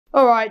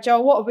All right,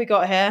 Joel, what have we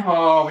got here?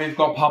 Oh, we've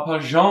got Papa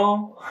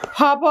Jean.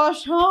 Papa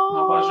Jean.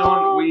 Papa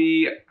Jean.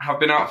 We have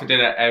been out for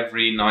dinner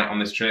every night on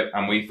this trip,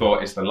 and we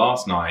thought it's the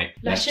last night.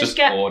 Let's just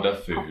order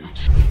food.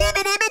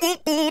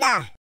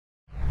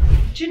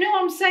 Do you know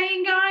what I'm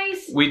saying,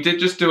 guys? We did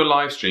just do a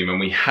live stream, and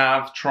we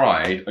have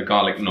tried a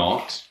garlic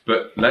knot,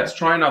 but let's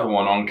try another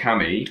one on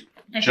Cami,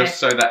 just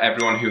so that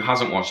everyone who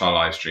hasn't watched our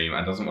live stream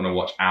and doesn't want to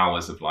watch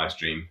hours of live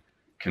stream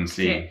can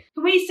see. Okay.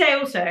 Can we say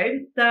also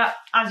that,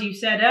 as you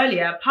said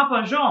earlier,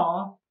 Papa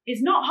Jean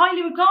is not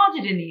highly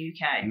regarded in the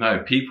UK? No,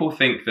 people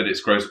think that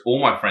it's gross.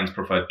 All my friends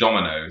prefer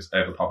Domino's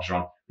over Papa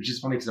Jean, which is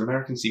funny because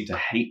Americans seem to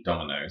hate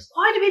Domino's.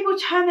 Why do people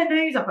turn their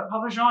nose up at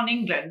Papa Jean in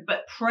England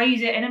but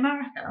praise it in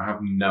America? I have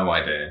no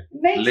idea.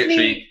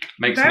 Literally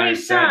makes very no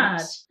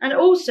sad. sense. And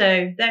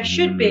also, there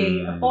should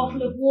be a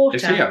bottle of water.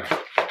 It's here.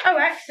 Oh,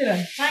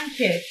 excellent. Thank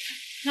you.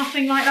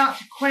 Nothing like that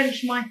to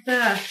quench my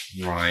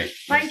thirst. Right.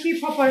 Thank you,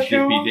 Papa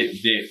Jean.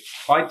 Dip.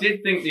 I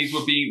did think these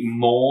would be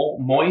more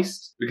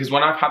moist because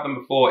when I've had them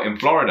before in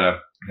Florida,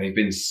 they've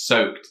been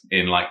soaked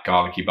in like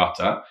garlicky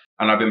butter.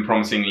 And I've been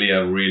promising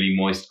Leah really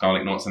moist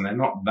garlic knots and they're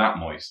not that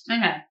moist.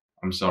 Okay.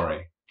 I'm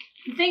sorry.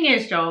 The thing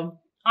is,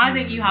 Joel, I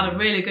think you had a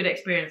really good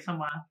experience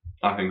somewhere.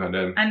 I think I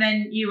did. And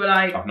then you were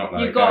like,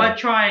 you've got to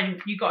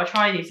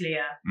try these,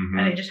 Leah.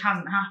 And it just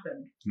hasn't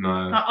happened.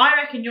 No. Like, I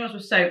reckon yours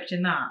was soaked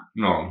in that.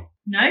 No.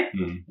 No?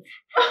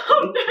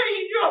 Oh no,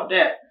 you dropped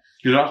it.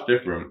 Because that's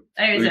different.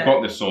 Oh, We've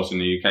got this sauce in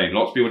the UK.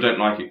 Lots of people don't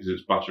like it because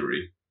it's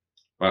buttery.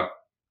 But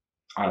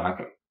I like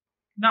it.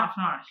 That's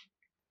nice.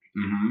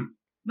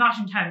 That's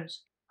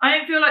intense. I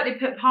don't feel like they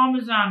put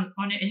parmesan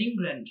on it in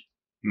England.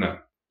 No.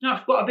 No,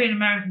 it's got to be an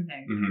American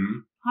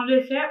thing. How do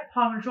they say it?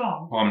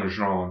 Parmesan.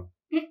 Parmesan.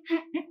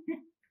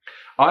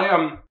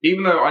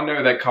 Even though I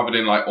know they're covered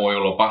in like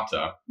oil or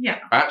butter,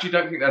 I actually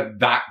don't think they're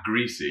that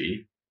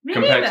greasy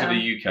compared to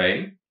the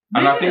UK.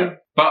 And I think,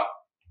 but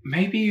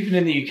maybe even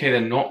in the UK they're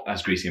not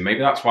as greasy. Maybe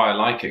that's why I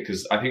like it,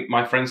 because I think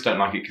my friends don't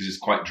like it because it's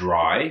quite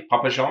dry,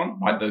 Papa Jean,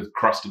 like the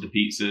crust of the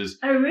pizzas.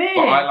 Oh really?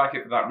 But I like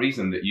it for that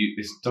reason, that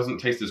this doesn't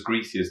taste as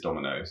greasy as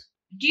Domino's.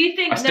 Do you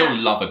think I still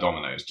love a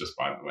Domino's, just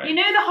by the way. You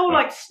know the whole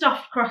like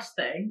stuffed crust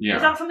thing? Yeah.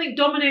 Is that something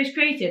Domino's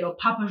created or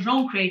Papa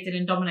Jean created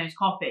and Domino's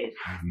copied?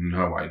 I have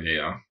no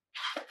idea.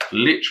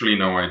 Literally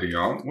no idea.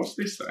 What's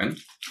this then?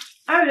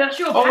 Oh, that's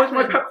your pepper. Oh,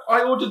 it's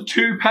I ordered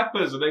 2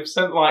 peppers and they've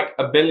sent like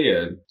 1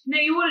 billion. No,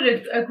 you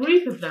ordered a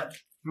group of them.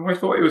 No, I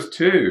thought it was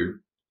 2.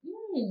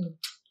 Oh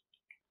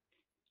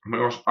my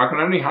gosh, I can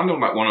only handle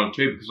like 1 or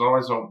 2 because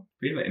otherwise I'll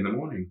feel it in the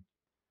morning.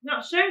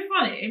 That's so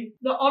funny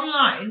that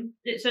online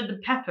it said the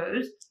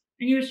peppers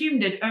and you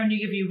assumed it'd only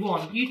give you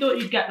 1. You thought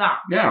you'd get that.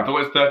 Yeah, I thought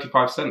it was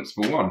 35 cents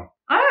for 1.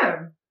 Oh,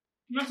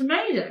 that's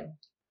amazing.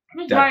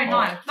 That's very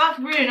nice. That's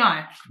really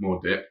nice. More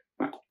dip.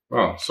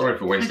 Well, sorry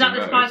for wasting Is that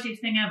the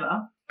spiciest thing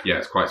ever? Yeah,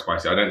 it's quite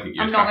spicy. I don't think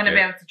you'd I'm not going to be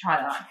able to try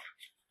that.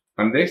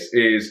 And this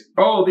is...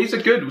 Oh, these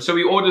are good. So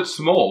we ordered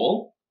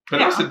small, but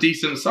that's a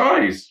decent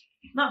size.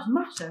 That's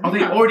massive. Oh,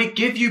 they already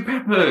give you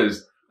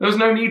peppers. There was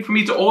no need for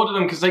me to order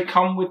them because they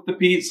come with the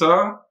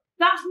pizza.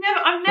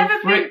 I've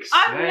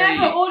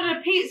never ordered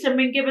a pizza and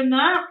been given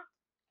that.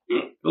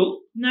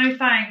 No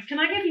thanks. Can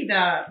I give you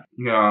that?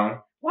 Yeah.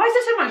 Why is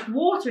there so much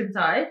water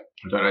inside?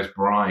 I don't know, it's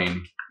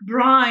brine.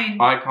 Brine.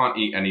 I can't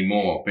eat any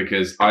more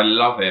because I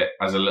love it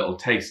as a little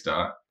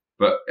taster,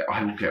 but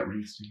I will get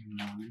ring sting in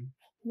the morning.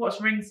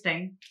 What's ring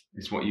sting?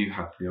 It's what you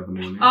had the other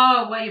morning.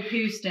 Oh, where your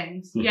poo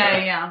stings.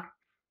 Yeah.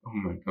 Oh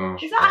my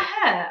gosh. Is that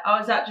a hair? Or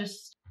is that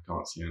just... I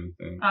can't see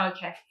anything. Oh,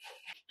 okay.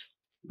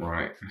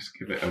 Right, let's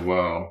give it a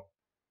whirl.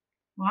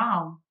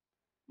 Wow.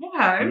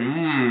 Okay.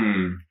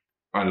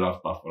 I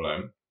love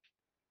buffalo.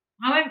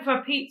 I went for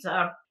a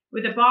pizza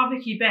with a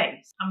barbecue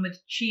base and with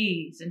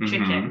cheese and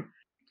chicken.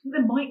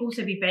 There might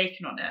also be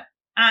bacon on it.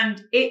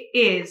 And it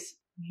is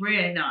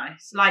really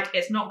nice. Like,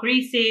 it's not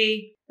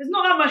greasy. There's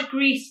not that much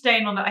grease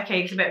stain on that. Okay,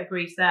 there's a bit of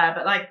grease there.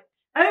 But, like,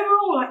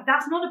 overall, like,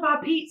 that's not a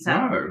bad pizza.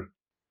 No.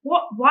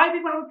 Why do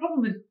people have a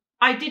problem with...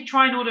 I did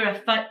try and order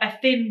a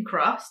thin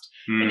crust,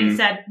 and it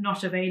said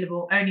not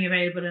available, only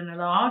available in a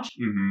large,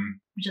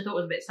 which I thought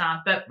was a bit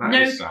sad. But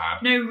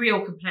no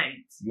real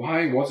complaints.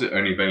 Why was it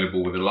only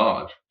available with a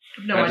large?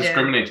 No They're idea.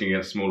 discriminating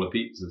against smaller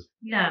pizzas.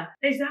 Yeah.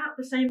 Is that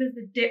the same as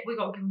the dip we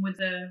got given with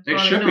the... It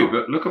should be,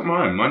 but look at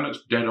mine. Mine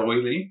looks dead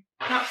oily.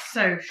 That's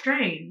so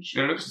strange.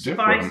 It looks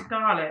different. Spiced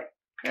garlic.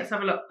 Let's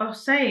have a look. Oh,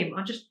 same.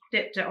 I just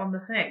dipped it on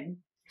the thing.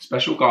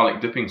 Special garlic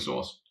dipping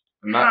sauce.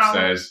 And that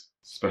says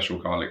special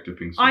garlic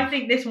dipping sauce. I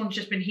think this one's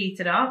just been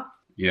heated up.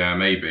 Yeah,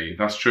 maybe.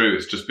 That's true.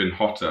 It's just been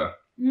hotter.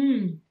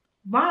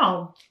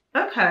 Wow.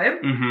 Okay.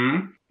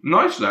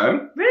 Nice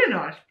though. Really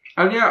nice.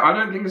 And yeah, I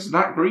don't think it's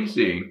that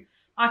greasy.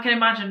 I can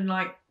imagine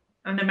like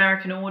an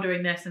American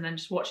ordering this and then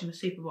just watching the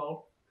Super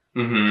Bowl.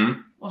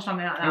 Or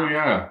something like that. Oh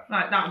yeah.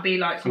 Like that would be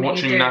like something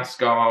watching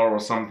NASCAR or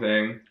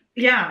something.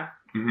 Yeah.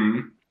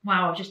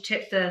 Wow, I've just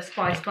tipped the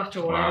spiced butter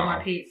all over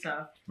my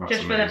pizza. That's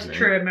just amazing. For the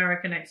true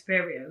American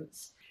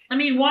experience. I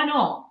mean, why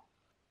not?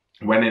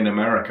 When in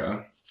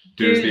America,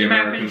 do as the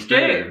Americans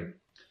do.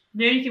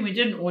 The only thing we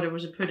didn't order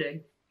was a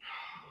pudding.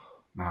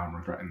 Now I'm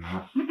regretting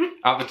that.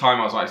 At the time,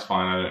 I was like, it's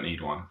fine, I don't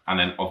need one. And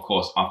then, of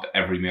course, after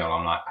every meal,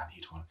 I'm like, I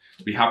need one.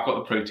 We have got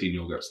the protein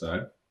yogurts,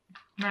 though.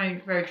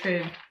 Very, very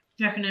true. Do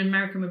you reckon an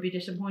American would be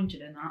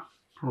disappointed in that?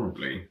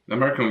 Probably. The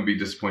American would be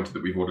disappointed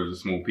that we've ordered a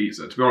small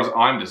pizza. To be honest,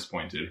 I'm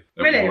disappointed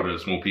that we've ordered a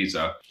small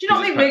pizza. Do you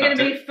not think we're going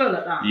to be full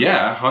at that?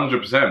 Yeah,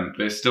 100%.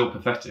 But it's still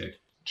pathetic.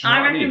 Do you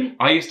know what I mean?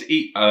 I used to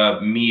eat a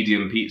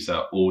medium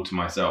pizza all to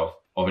myself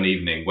of an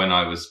evening when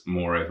I was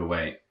more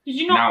overweight. Did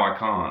you not? Now I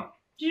can't.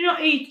 Did you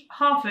not eat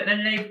half of it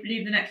and then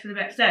leave the next for the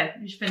next day?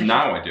 You just finish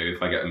now I do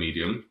if I get a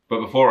medium.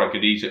 But before I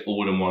could eat it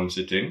all in one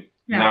sitting.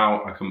 Yeah.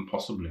 Now I couldn't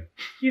possibly.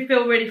 You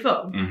feel really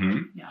full? Mm-hmm.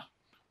 Yeah.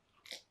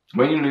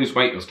 When you lose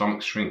weight, your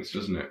stomach shrinks,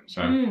 doesn't it?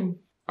 So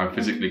I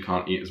physically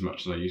can't eat as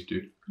much as I used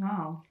to.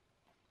 Wow.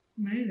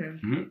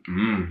 Amazing.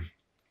 Mm-hmm.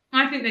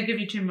 I think they give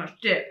you too much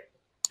dip.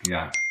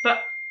 Yeah.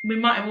 But we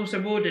might have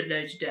also ordered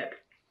loads of dip.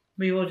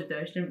 We ordered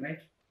those, didn't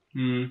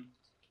we?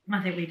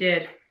 I think we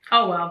did.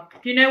 Oh well.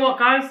 Do you know what,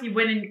 guys? You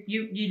win and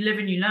you live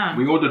and you learn.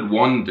 We ordered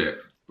one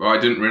dip, but I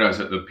didn't realise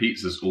that the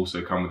pizzas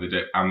also come with the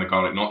dip and the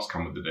garlic knots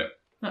come with the dip.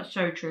 That's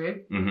so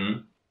true. Mm-hmm.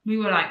 We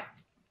were like,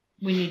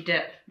 we need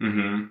dip.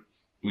 Mm-hmm.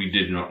 We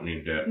did not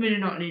need dip. We did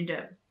not need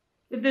dip.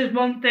 If there's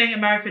one thing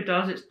America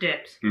does, it's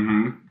dips.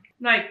 Mm-hmm.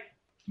 Like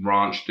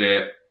ranch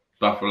dip,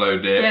 buffalo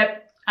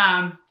dip.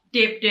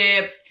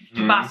 Dip,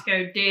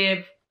 Tabasco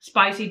dip,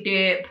 spicy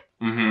dip.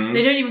 Mm-hmm.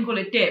 They don't even call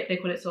it dip, they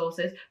call it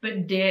sauces.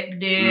 But dip.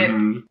 Dip.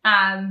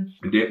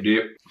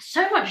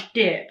 So much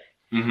dip.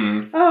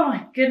 Mm-hmm. Oh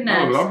my goodness.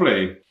 Oh,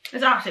 lovely.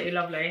 It's absolutely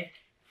lovely.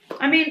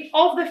 I mean,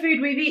 of the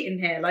food we've eaten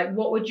here, like,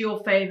 what would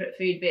your favourite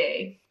food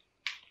be?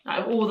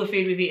 Like, of all the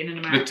food we've eaten in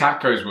America. The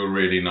tacos were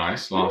really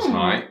nice last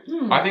night.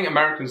 I think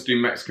Americans do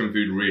Mexican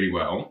food really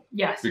well.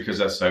 Yes. Because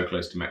they're so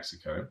close to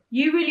Mexico.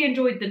 You really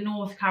enjoyed the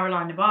North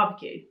Carolina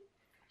barbecue.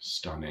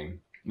 Stunning.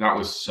 That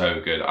was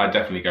so good. I'd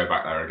definitely go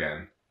back there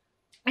again.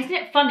 Isn't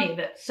it funny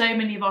that so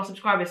many of our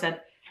subscribers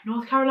said,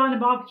 North Carolina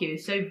barbecue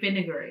is so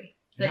vinegary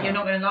that you're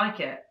not going to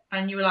like it?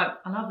 And you were like,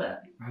 I love it.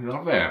 I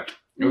love it.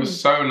 It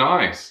was so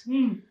nice.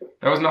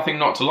 There was nothing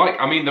not to like.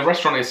 I mean, the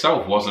restaurant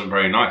itself wasn't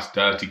very nice.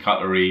 Dirty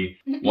cutlery,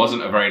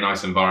 wasn't a very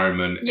nice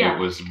environment. Yeah. It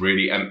was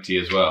really empty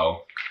as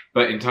well.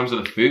 But in terms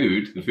of the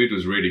food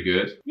was really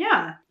good.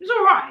 Yeah, it was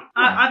all right.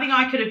 Yeah. I think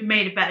I could have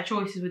made better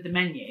choices with the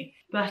menu.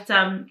 But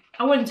I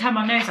wouldn't turn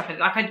my nose up at it.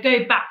 Like, I'd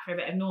go back for a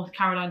bit of North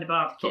Carolina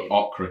barbecue. The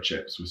okra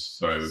chips was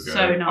so good.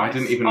 So nice. I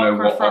didn't even know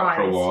what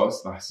okra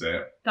was. That's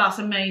it. That's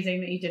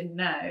amazing that you didn't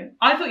know.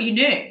 I thought you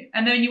knew.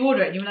 And then when you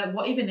order it, you were like,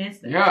 what even is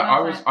this? Yeah,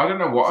 I don't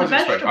know what I was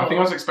expecting. I think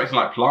I was expecting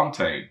like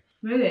plantain.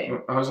 Really?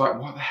 I was like,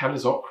 what the hell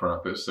is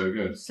okra? But it's so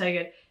good. So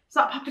good. Is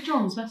that Papa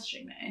John's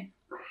messaging me?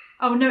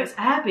 Oh no, it's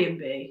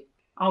Airbnb.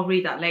 I'll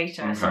read that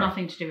later. Okay. It's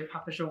nothing to do with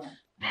Papa John.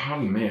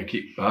 Pardon me, I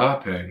keep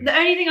burping. The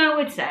only thing I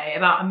would say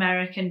about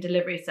American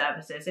delivery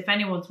services, if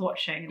anyone's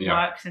watching and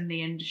works in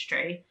the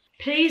industry,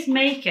 please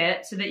make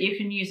it so that you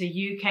can use a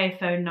UK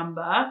phone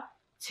number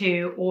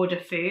to order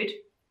food.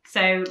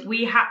 So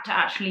we had to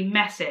actually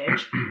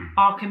message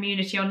our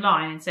community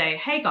online and say,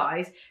 hey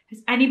guys,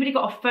 has anybody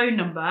got a phone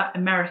number,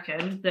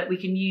 American, that we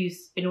can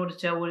use in order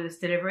to order this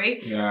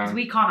delivery? Yeah. Because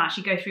we can't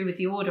actually go through with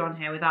the order on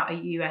here without a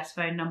US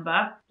phone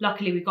number.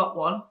 Luckily we got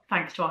one,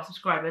 thanks to our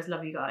subscribers,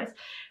 love you guys.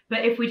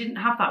 But if we didn't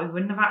have that, we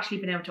wouldn't have actually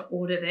been able to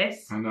order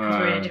this because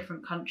we're in a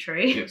different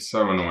country. It's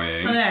so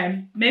annoying. I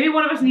know. Maybe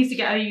one of us needs to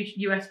get a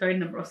US phone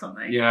number or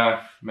something.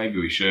 Yeah, maybe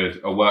we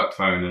should. A work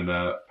phone and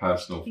a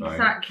personal phone.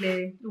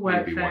 Exactly. A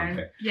work phone. One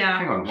day. Yeah.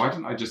 Hang on, why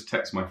didn't I just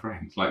text my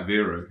friend, like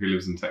Vera, who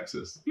lives in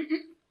Texas?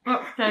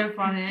 That's so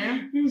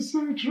funny. It's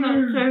so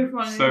true. That's so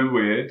funny. So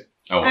weird.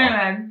 Oh well.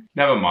 Anyway.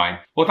 Never mind.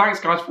 Well,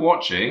 thanks guys for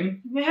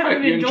watching. We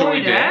hope you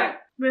enjoyed it.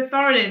 We're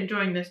thoroughly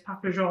enjoying this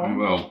Papa Jean.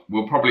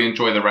 We'll probably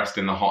enjoy the rest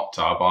in the hot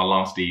tub, our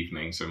last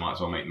evening, so might as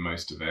well make the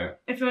most of it.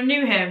 If you're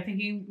new here and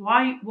thinking,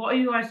 what are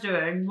you guys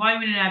doing? Why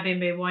are you in an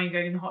Airbnb? Why are you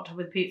going in the hot tub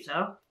with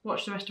pizza?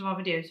 Watch the rest of our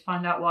videos to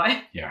find out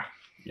why. Yeah.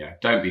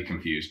 Don't be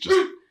confused.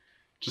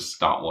 Just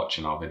start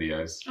watching our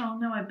videos. Oh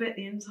no, I bit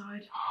the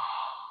inside.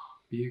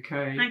 Are you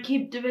okay? I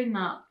keep doing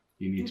that.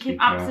 You need to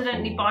keep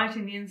accidentally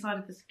biting the inside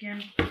of the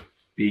skin.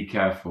 Be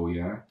careful,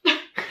 yeah?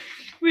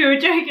 We were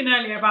joking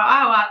earlier about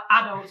how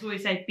adults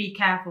always say, be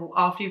careful.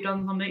 After you've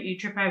done something, you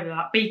trip over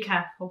that. Be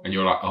careful. And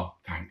you're like, oh,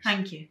 thanks.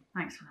 Thank you.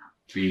 Thanks for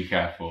that. Be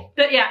careful.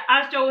 But yeah,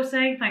 as Joel was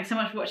saying, thanks so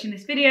much for watching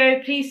this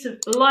video. Please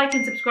like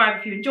and subscribe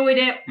if you enjoyed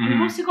it. We've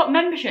also got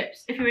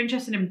memberships. If you're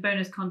interested in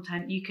bonus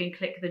content, you can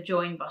click the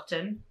join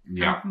button.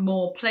 Yeah. And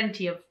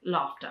plenty of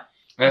laughter.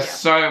 There's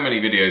so many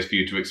videos for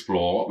you to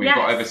explore. We've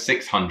got over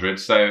 600,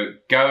 so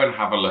go and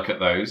have a look at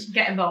those.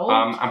 Get involved.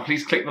 And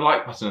please click the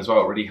like button as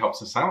well. It really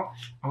helps us out.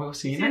 And we'll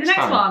see you next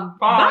time.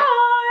 Bye.